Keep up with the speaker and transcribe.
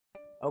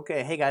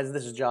Okay, hey guys,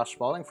 this is Josh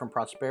Spalding from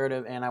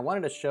Prosperative, and I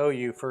wanted to show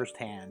you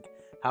firsthand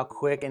how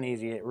quick and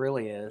easy it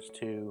really is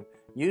to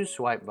use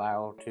Swipe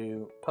Viral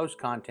to post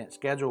content,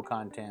 schedule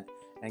content,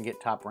 and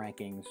get top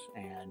rankings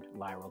and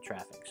viral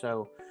traffic.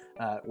 So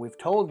we've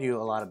told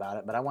you a lot about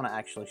it, but I want to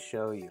actually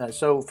show you.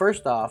 So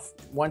first off,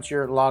 once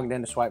you're logged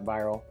into Swipe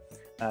Viral,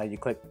 you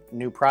click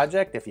New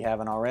Project if you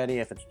haven't already.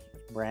 If it's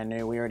brand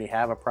new, we already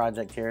have a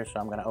project here, so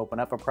I'm going to open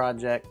up a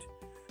project,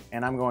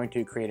 and I'm going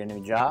to create a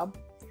new job.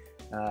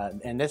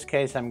 In this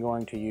case, I'm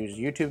going to use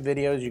YouTube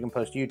videos. You can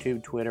post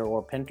YouTube, Twitter,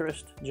 or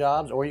Pinterest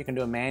jobs, or you can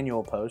do a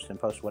manual post and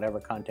post whatever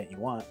content you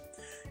want.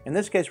 In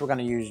this case, we're going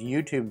to use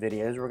YouTube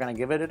videos. We're going to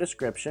give it a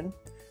description,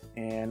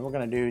 and we're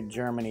going to do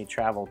Germany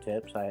travel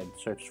tips. I had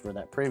searched for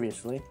that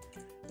previously,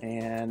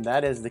 and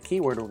that is the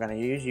keyword we're going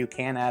to use. You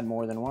can add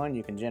more than one.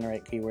 You can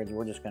generate keywords.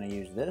 We're just going to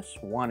use this.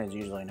 One is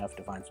usually enough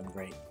to find some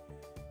great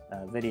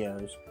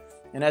videos.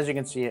 And as you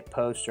can see, it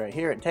posts right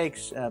here. It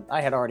takes,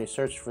 I had already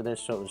searched for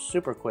this, so it was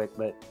super quick,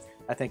 but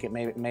I think it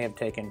may have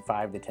taken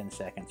 5 to 10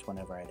 seconds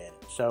whenever I did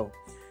it. So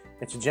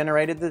it's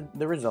generated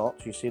the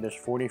results. You see there's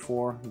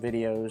 44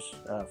 videos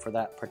for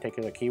that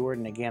particular keyword.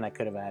 And again, I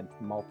could have added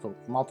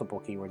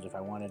multiple keywords if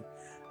I wanted.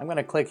 I'm going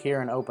to click here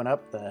and open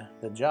up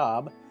the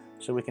job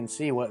so we can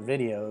see what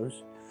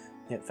videos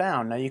it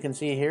found. Now you can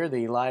see here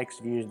the likes,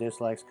 views,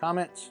 dislikes,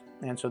 comments.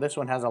 And so this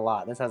one has a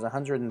lot. This has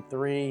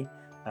 103.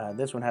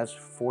 This one has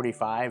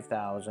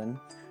 45,000.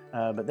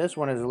 But this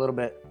one is a little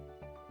bit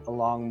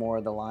along more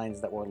of the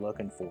lines that we're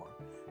looking for.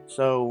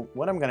 So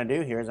what I'm going to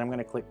do here is I'm going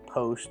to click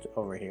post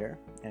over here,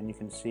 and you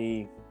can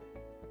see,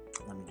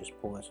 let me just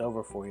pull this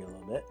over for you a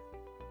little bit.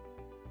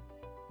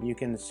 You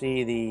can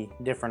see the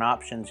different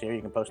options here.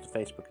 You can post to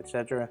Facebook,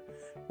 etc.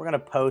 We're going to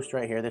post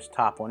right here, this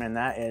top one, and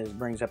that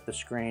brings up the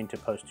screen to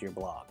post to your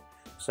blog.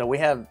 So we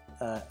have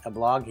a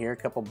blog here, a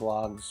couple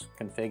blogs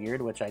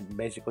configured, which I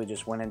basically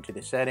just went into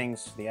the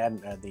settings,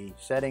 the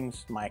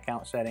settings, my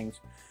account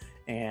settings,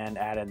 and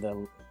added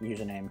the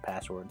username and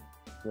password.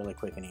 Really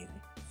quick and easy.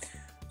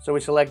 So we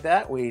select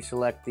that. We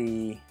select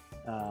the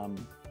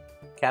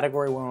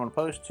category we want to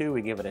post to.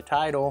 We give it a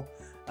title.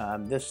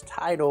 This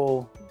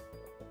title,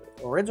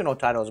 original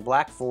title is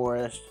Black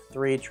Forest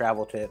 3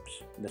 Travel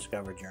Tips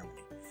Discover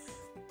Germany.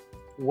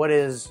 What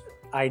is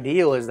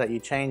ideal is that you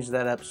change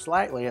that up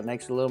slightly. It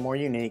makes it a little more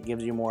unique,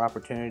 gives you more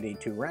opportunity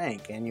to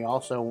rank, and you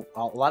also,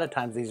 a lot of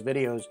times these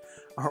videos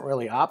aren't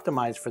really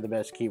optimized for the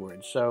best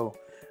keywords. So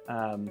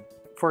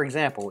for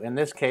example, in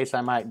this case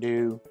I might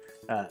do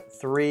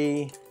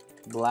 3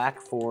 Black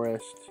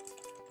Forest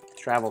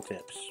travel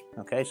tips.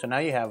 Okay, so now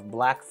you have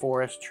Black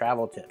Forest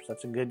travel tips.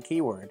 That's a good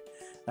keyword.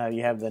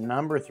 You have the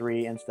number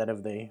 3 instead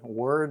of the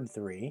word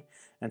 3,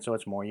 and so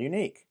it's more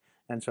unique.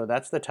 And so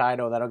that's the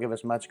title. That'll give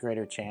us much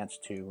greater chance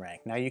to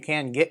rank. Now you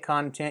can get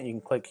content. You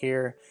can click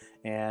here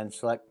and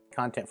select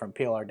content from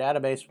PLR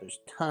database.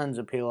 There's tons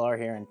of PLR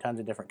here and tons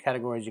of different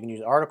categories. You can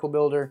use Article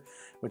Builder,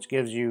 which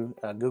gives you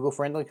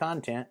Google-friendly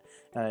content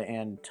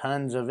and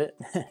tons of it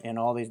in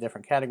all these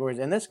different categories.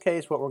 In this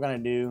case, what we're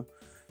going to do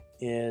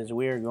is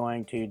we are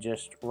going to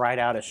just write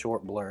out a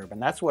short blurb.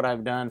 And that's what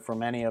I've done for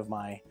many of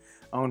my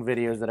own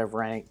videos that I've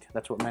ranked.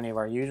 That's what many of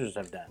our users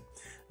have done.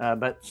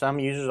 But some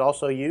users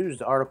also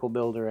used Article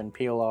Builder and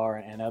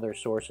PLR and other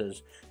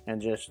sources,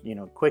 and just, you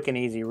know, quick and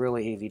easy,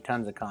 really easy,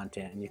 tons of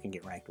content, and you can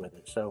get ranked with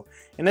it. So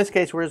in this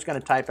case, we're just going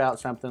to type out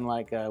something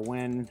like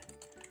when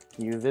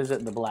you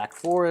visit the Black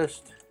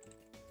Forest,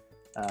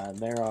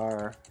 there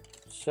are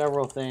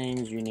several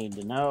things you need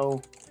to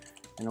know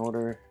in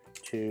order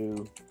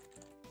to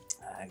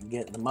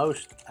get the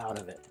most out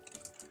of it.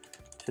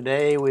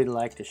 Today we'd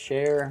like to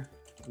share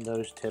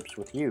those tips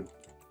with you,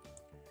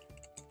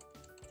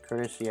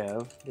 courtesy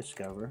of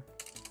Discover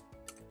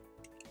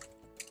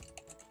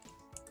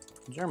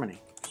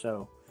Germany.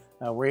 So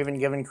we're even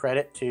giving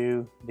credit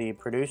to the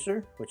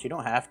producer, which you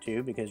don't have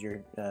to because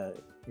you're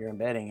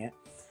embedding it.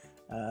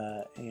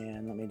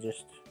 And let me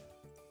just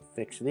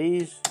fix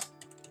these.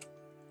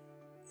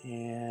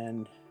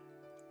 And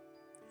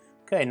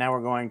okay, now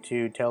we're going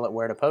to tell it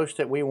where to post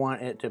it. We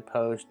want it to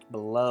post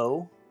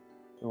below.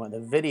 We want the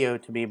video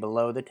to be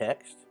below the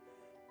text.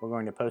 We're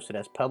going to post it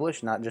as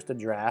published, not just a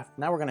draft.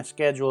 Now we're going to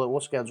schedule it.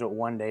 We'll schedule it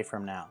 1 day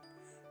from now.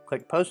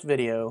 Click post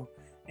video,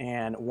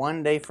 and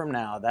 1 day from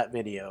now, that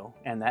video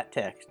and that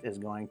text is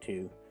going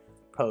to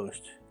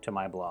post to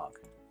my blog.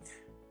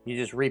 You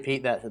just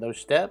repeat those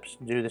steps,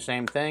 do the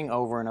same thing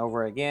over and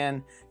over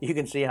again. You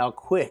can see how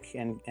quick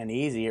and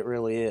easy it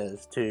really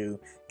is to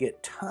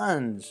get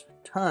tons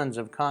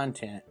of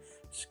content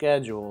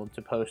scheduled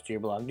to post to your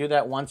blog. Do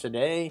that once a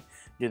day,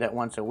 do that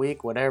once a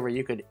week, whatever.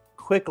 You could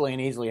quickly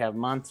and easily have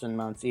months and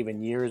months,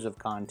 even years of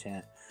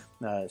content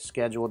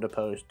scheduled to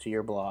post to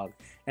your blog,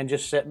 and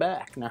just sit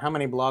back. Now, how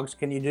many blogs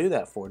can you do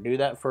that for? Do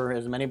that for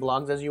as many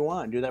blogs as you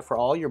want. Do that for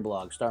all your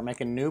blogs. Start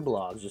making new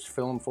blogs. Just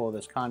fill them full of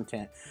this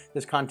content.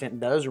 This content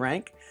does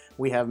rank.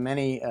 We have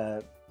many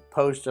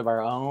posts of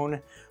our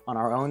own on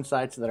our own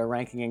sites that are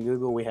ranking in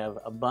Google. We have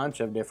a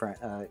bunch of different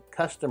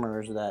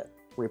customers that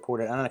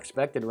reported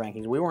unexpected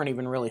rankings. We weren't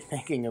even really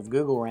thinking of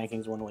Google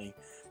rankings when we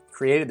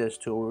created this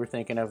tool, we were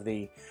thinking of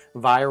the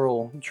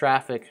viral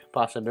traffic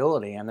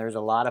possibility, and there's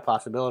a lot of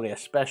possibility,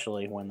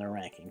 especially when they're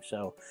ranking.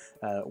 So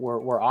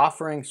we're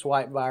offering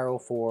Swipe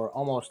Viral for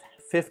almost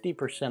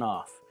 50%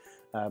 off,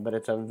 but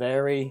it's a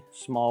very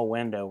small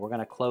window. We're going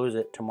to close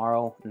it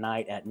tomorrow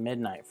night at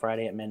midnight,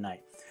 Friday at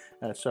midnight.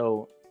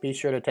 So be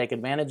sure to take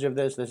advantage of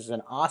this. This is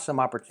an awesome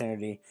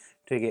opportunity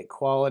to get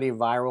quality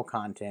viral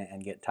content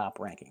and get top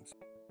rankings.